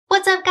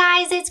What's up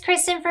guys, it's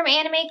Kristen from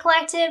Anime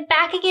Collective,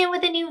 back again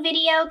with a new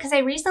video because I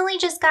recently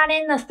just got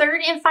in the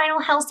third and final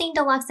Hellsing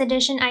Deluxe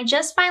Edition. I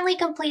just finally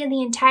completed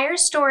the entire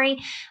story,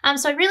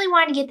 so I really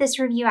wanted to get this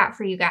review out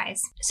for you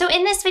guys. So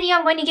in this video,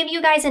 I'm going to give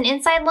you guys an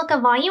inside look of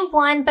Volume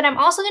 1, but I'm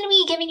also going to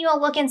be giving you a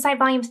look inside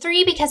Volume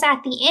 3 because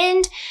at the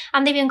end,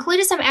 they've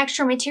included some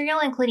extra material,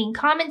 including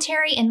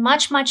commentary and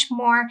much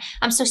more,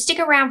 so stick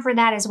around for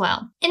that as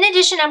well. In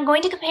addition, I'm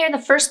going to compare the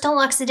first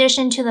Deluxe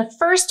Edition to the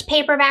first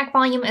paperback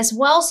volume as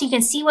well, so you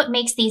can see what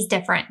makes these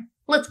different.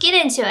 Let's get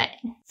into it.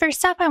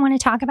 First up, I want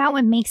to talk about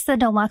what makes the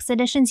Deluxe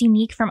Editions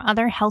unique from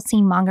other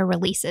Hellsing manga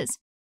releases.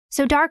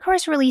 So Dark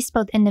Horse released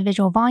both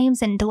individual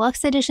volumes and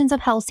Deluxe Editions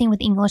of Hellsing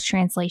with English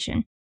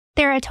translation.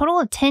 There are a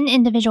total of 10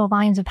 individual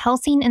volumes of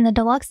Hellsing, and the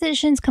Deluxe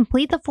Editions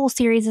complete the full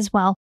series as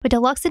well, with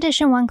Deluxe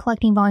Edition 1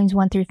 collecting volumes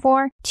 1 through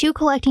 4, 2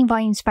 collecting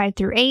volumes 5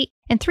 through 8,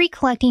 and 3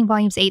 collecting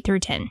volumes 8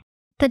 through 10.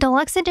 The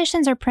Deluxe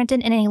Editions are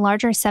printed in a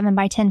larger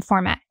 7x10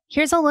 format.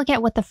 Here's a look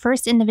at what the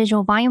first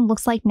individual volume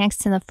looks like next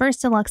to the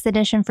first Deluxe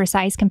Edition for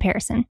size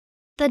comparison.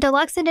 The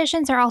Deluxe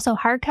Editions are also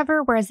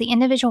hardcover, whereas the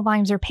individual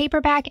volumes are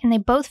paperback, and they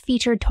both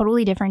feature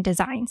totally different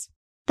designs.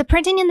 The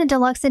printing in the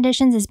Deluxe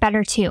Editions is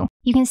better too.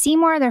 You can see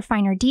more of their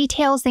finer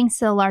details thanks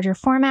to the larger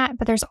format,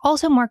 but there's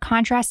also more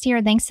contrast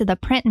here thanks to the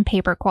print and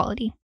paper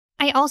quality.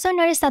 I also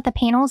noticed that the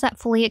panels that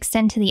fully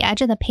extend to the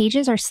edge of the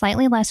pages are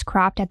slightly less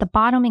cropped at the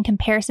bottom in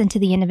comparison to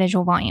the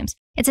individual volumes.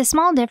 It's a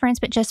small difference,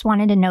 but just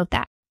wanted to note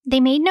that. They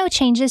made no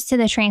changes to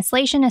the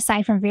translation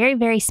aside from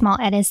very small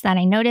edits that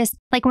I noticed,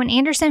 like when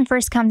Anderson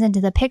first comes into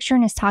the picture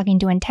and is talking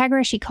to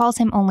Integra, she calls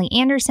him only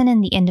Anderson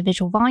in the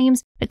individual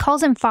volumes, but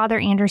calls him Father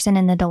Anderson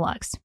in the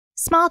Deluxe.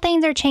 Small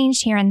things are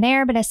changed here and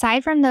there, but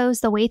aside from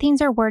those, the way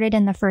things are worded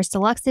in the first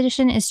Deluxe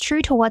Edition is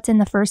true to what's in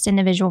the first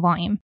individual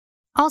volume.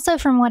 Also,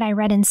 from what I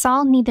read and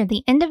saw, neither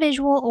the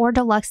individual or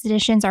Deluxe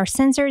Editions are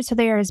censored, so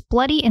they are as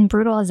bloody and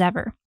brutal as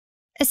ever.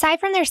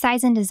 Aside from their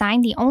size and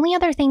design, the only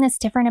other thing that's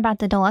different about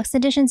the Deluxe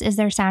Editions is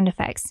their sound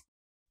effects.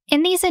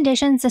 In these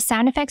editions, the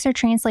sound effects are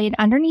translated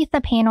underneath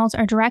the panels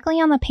or directly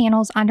on the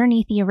panels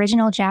underneath the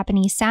original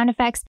Japanese sound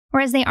effects,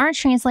 whereas they aren't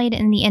translated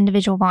in the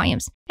individual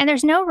volumes. And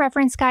there's no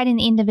reference guide in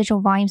the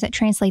individual volumes that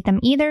translate them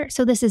either,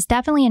 so this is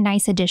definitely a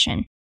nice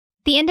addition.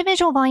 The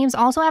individual volumes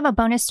also have a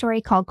bonus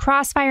story called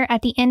Crossfire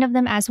at the end of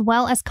them, as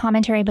well as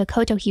commentary by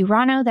Kohta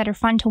Hirano that are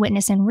fun to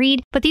witness and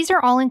read, but these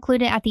are all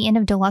included at the end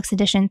of Deluxe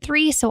Edition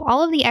 3, so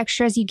all of the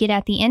extras you get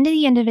at the end of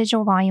the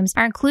individual volumes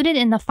are included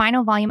in the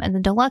final volume of the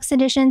Deluxe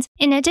Editions,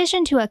 in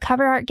addition to a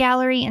cover art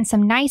gallery and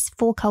some nice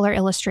full-color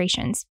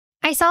illustrations.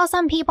 I saw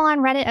some people on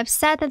Reddit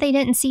upset that they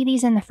didn't see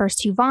these in the first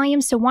 2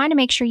 volumes, so wanted to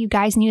make sure you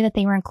guys knew that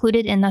they were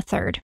included in the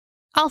third.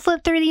 I'll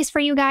flip through these for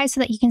you guys so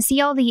that you can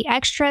see all the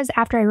extras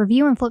after I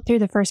review and flip through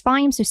the first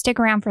volume, so stick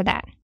around for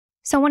that.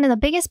 So one of the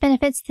biggest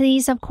benefits to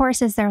these, of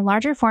course, is their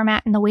larger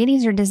format and the way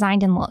these are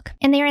designed and look.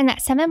 And they are in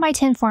that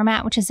 7x10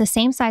 format, which is the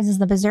same size as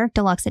the Berserk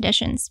Deluxe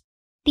Editions.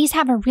 These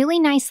have a really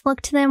nice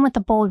look to them with the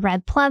bold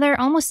red pleather,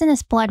 almost in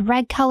this blood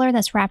red color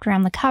that's wrapped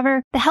around the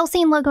cover. The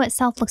Hellsing logo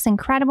itself looks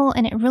incredible,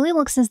 and it really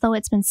looks as though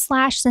it's been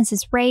slashed since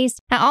it's raised.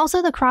 And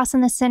also the cross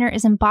in the center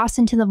is embossed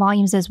into the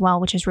volumes as well,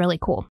 which is really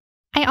cool.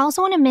 I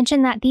also want to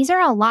mention that these are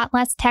a lot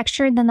less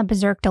textured than the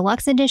Berserk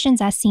Deluxe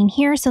Editions as seen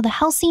here, so the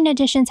Hellsing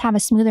Editions have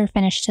a smoother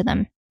finish to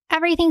them.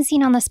 Everything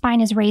seen on the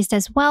spine is raised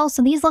as well,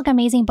 so these look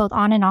amazing both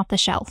on and off the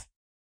shelf.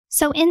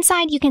 So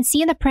inside you can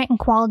see the print and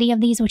quality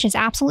of these, which is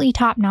absolutely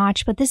top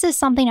notch, but this is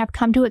something I've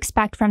come to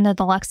expect from the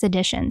Deluxe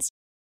Editions.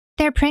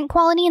 Their print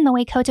quality and the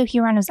way Kohta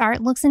Hirano's art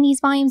looks in these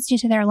volumes due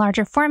to their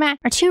larger format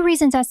are 2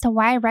 reasons as to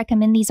why I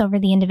recommend these over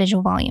the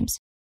individual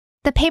volumes.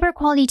 The paper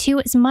quality too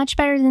is much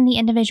better than the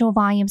individual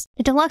volumes.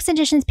 The Deluxe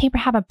Edition's paper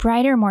have a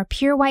brighter, more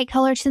pure white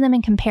color to them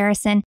in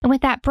comparison, and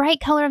with that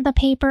bright color of the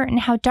paper and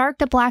how dark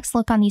the blacks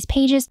look on these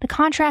pages, the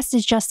contrast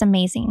is just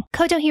amazing.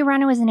 Kohta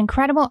Hirano is an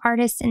incredible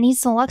artist, and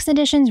these Deluxe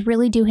Editions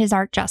really do his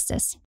art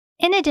justice.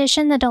 In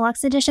addition, the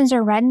Deluxe Editions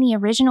are read in the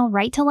original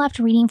right-to-left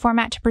reading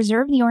format to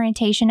preserve the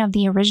orientation of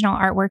the original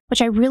artwork,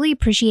 which I really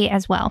appreciate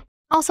as well.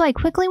 Also, I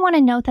quickly want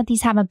to note that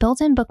these have a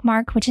built-in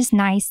bookmark, which is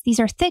nice. These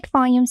are thick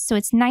volumes, so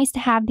it's nice to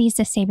have these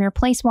to save your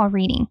place while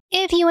reading.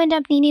 If you end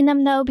up needing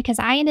them though, because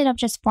I ended up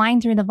just flying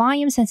through the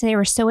volumes since they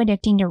were so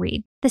addicting to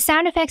read. The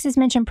sound effects as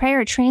mentioned prior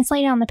are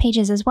translated on the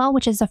pages as well,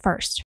 which is a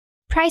first.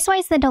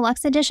 Price-wise, the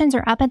Deluxe Editions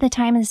are up at the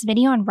time of this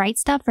video on Right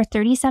Stuff for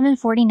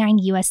 $37.49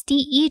 USD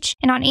each,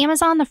 and on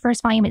Amazon the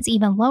first volume is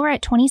even lower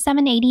at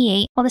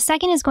 $27.88, while the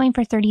second is going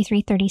for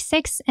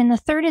 $33.36, and the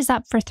third is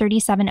up for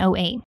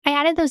 $37.08. I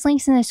added those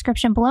links in the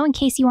description below in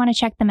case you want to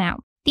check them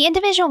out. The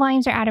individual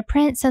volumes are out of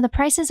print, so the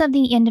prices of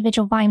the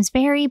individual volumes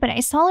vary, but I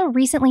saw a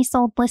recently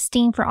sold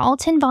listing for all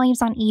 10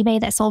 volumes on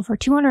eBay that sold for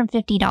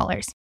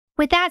 $250.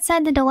 With that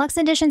said, the Deluxe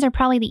Editions are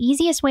probably the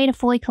easiest way to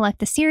fully collect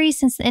the series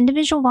since the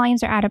individual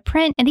volumes are out of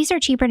print and these are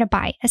cheaper to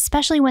buy,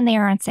 especially when they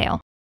are on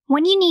sale.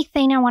 One unique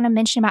thing I want to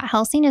mention about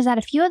Hellsing is that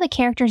a few of the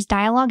characters'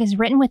 dialogue is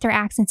written with their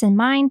accents in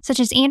mind, such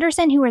as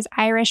Anderson, who is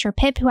Irish, or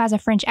Pip, who has a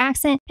French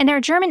accent, and there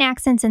are German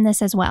accents in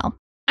this as well.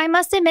 I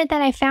must admit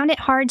that I found it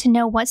hard to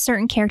know what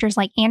certain characters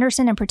like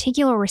Anderson in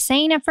particular were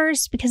saying at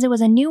first because it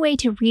was a new way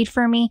to read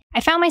for me.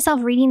 I found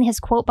myself reading his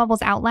quote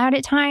bubbles out loud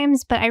at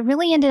times, but I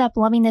really ended up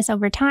loving this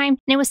over time,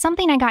 and it was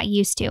something I got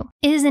used to.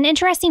 It is an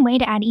interesting way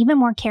to add even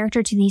more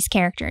character to these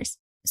characters.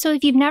 So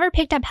if you've never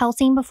picked up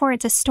Hellsing before,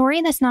 it's a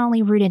story that's not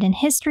only rooted in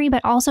history,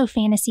 but also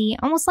fantasy,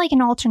 almost like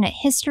an alternate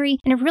history,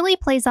 and it really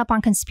plays up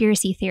on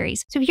conspiracy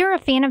theories. So if you're a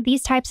fan of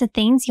these types of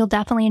things, you'll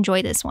definitely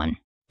enjoy this one.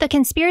 The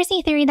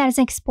conspiracy theory that is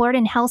explored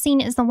in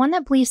Hellsing is the one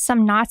that believes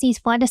some Nazis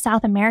fled to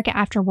South America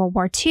after World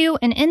War II,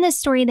 and in this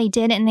story they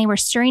did, and they were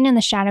stirring in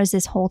the shadows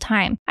this whole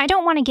time. I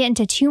don't want to get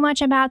into too much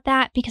about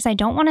that because I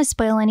don't want to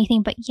spoil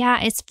anything, but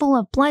yeah, it's full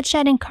of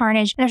bloodshed and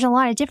carnage. There's a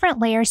lot of different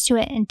layers to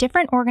it and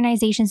different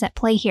organizations at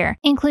play here,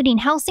 including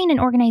Hellsing,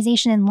 an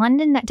organization in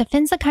London that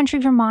defends the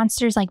country from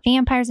monsters like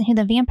vampires and who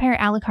the vampire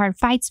Alucard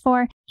fights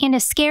for, and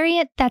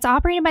Iscariot that's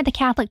operated by the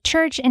Catholic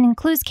Church and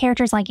includes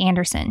characters like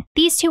Anderson.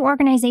 These two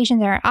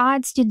organizations are at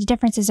odds due to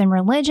differences in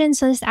religion,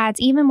 so this adds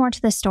even more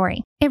to the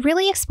story. It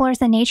really explores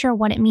the nature of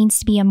what it means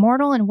to be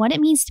immortal and what it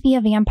means to be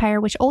a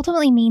vampire, which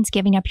ultimately means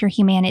giving up your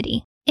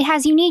humanity. It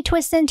has unique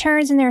twists and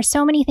turns, and there are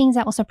so many things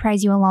that will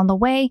surprise you along the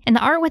way, and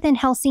the art within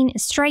Hellsing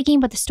is striking,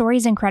 but the story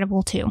is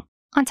incredible too.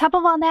 On top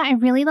of all that, I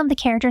really love the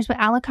characters with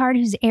Alucard,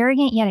 who's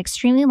arrogant yet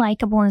extremely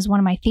likable and is one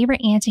of my favorite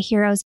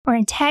anti-heroes. Or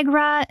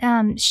Integra,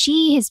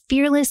 she is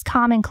fearless,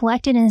 calm, and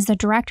collected and is the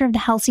director of the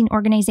Hellsing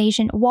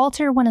organization.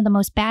 Walter, one of the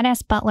most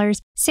badass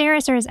butlers.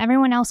 Saris, or as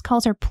everyone else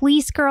calls her,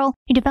 Police Girl,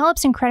 who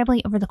develops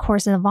incredibly over the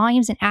course of the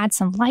volumes and adds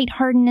some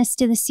lightheartedness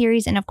to the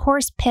series. And of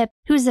course, Pip,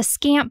 who's a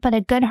scamp but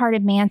a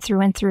good-hearted man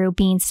through and through,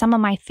 being some of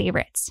my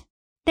favorites.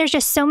 There's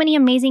just so many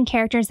amazing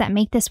characters that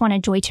make this one a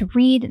joy to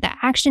read. The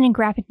action and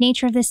graphic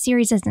nature of this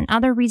series is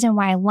another reason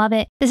why I love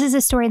it. This is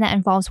a story that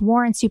involves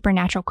war and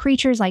supernatural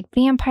creatures like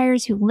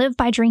vampires who live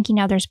by drinking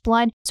others'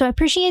 blood, so I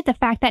appreciate the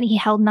fact that he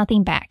held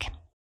nothing back.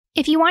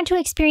 If you want to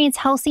experience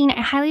Hellsing,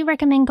 I highly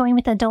recommend going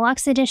with the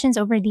deluxe editions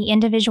over the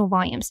individual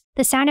volumes.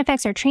 The sound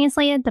effects are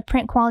translated, the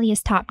print quality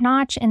is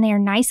top-notch, and they are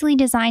nicely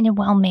designed and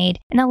well-made,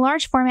 and the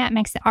large format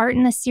makes the art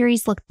in the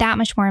series look that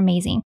much more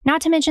amazing.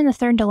 Not to mention the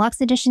third deluxe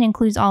edition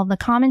includes all of the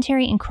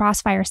commentary and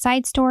Crossfire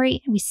side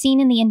story we've seen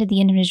in the end of the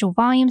individual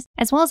volumes,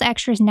 as well as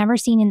extras never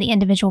seen in the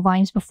individual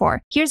volumes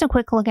before. Here's a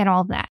quick look at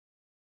all of that.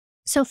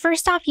 So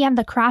first off, you have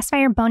the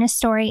Crossfire bonus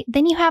story,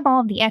 then you have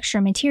all of the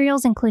extra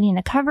materials, including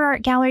the cover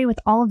art gallery with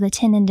all of the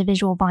 10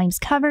 individual volumes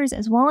covers,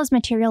 as well as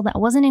material that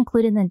wasn't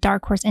included in the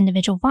Dark Horse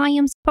individual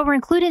volumes, but were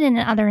included in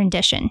another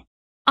edition.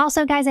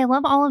 Also, guys, I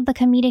love all of the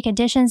comedic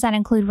editions that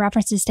include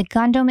references to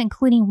Gundam,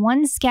 including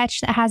one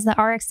sketch that has the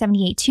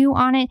RX-78-2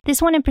 on it.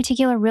 This one in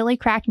particular really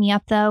cracked me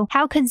up, though.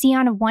 How could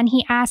Zeon have won,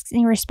 he asks, and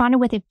he responded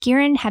with if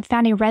Giran had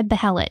found a red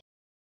Behelit.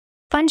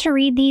 Fun to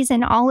read these,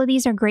 and all of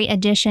these are great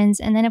additions.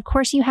 And then of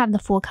course you have the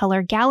full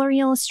color gallery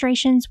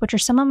illustrations, which are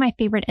some of my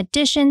favorite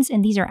additions,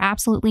 and these are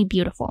absolutely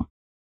beautiful.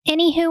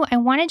 Anywho, I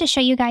wanted to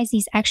show you guys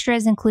these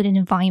extras included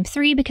in Volume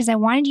 3 because I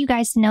wanted you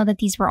guys to know that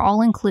these were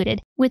all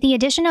included. With the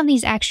addition of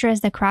these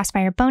extras, the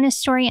Crossfire bonus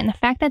story, and the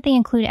fact that they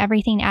include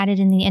everything added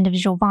in the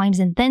individual volumes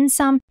and then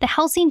some, the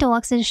Hellsing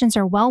Deluxe Editions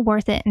are well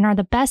worth it and are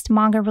the best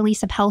manga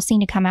release of Hellsing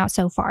to come out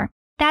so far.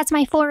 That's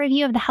my full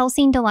review of the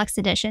Hellsing Deluxe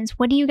Editions.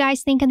 What do you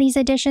guys think of these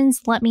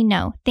editions? Let me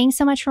know. Thanks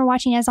so much for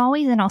watching as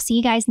always, and I'll see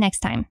you guys next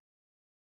time.